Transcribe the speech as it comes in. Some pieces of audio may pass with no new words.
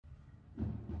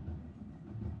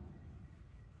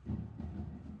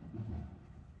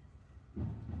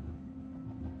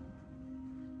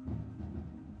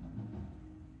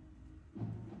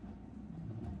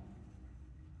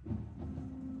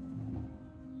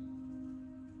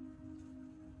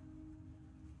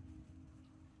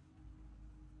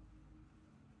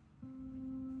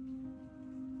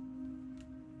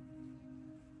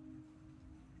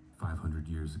100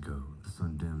 years ago, the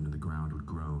sun dimmed and the ground would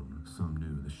groan. Some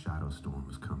knew the shadow storm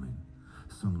was coming.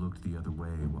 Some looked the other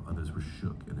way while others were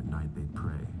shook, and at night they'd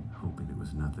pray, hoping it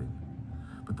was nothing.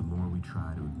 But the more we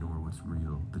try to ignore what's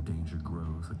real, the danger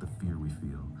grows like the fear we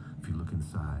feel. If you look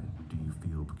inside, do you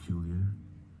feel peculiar?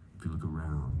 If you look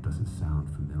around, does it sound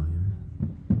familiar?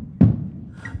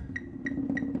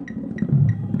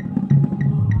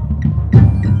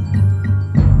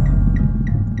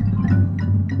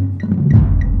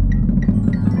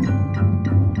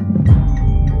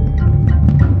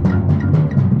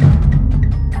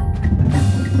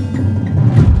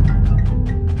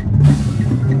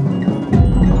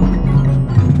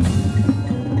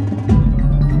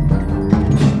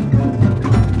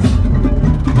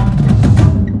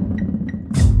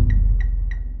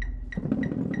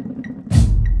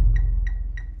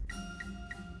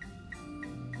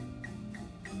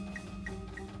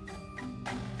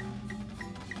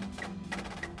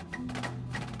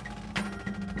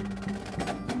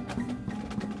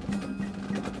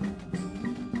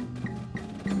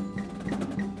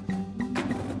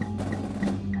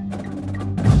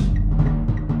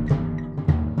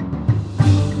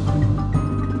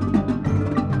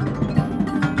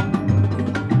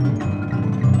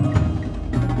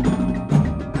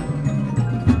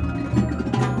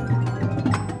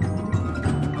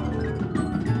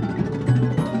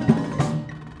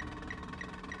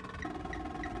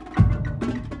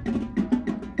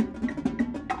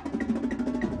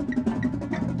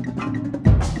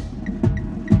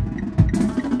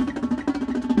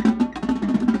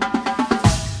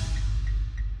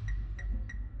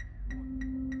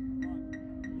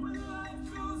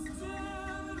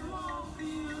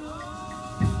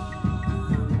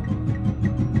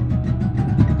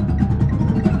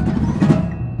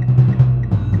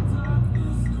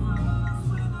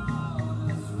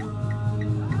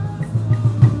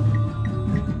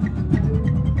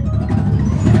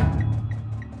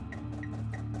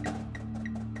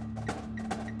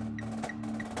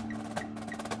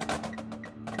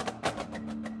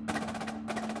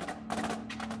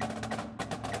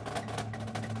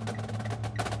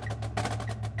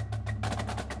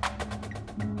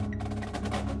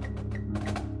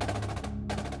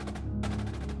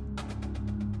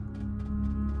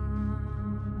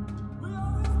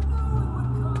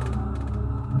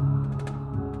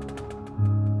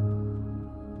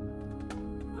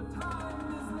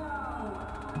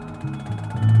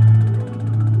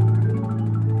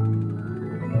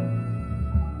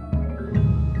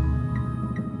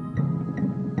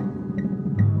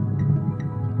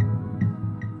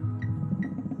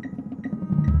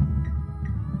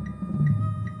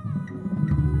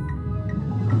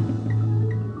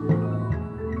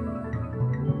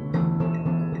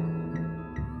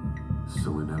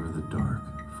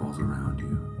 Around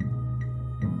you.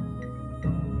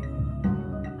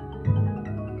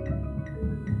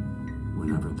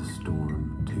 Whenever the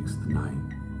storm takes the night,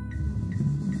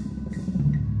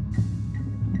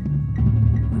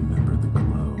 remember the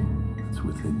glow that's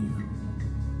within you.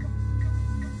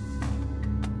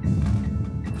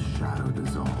 The shadow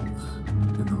dissolves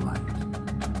and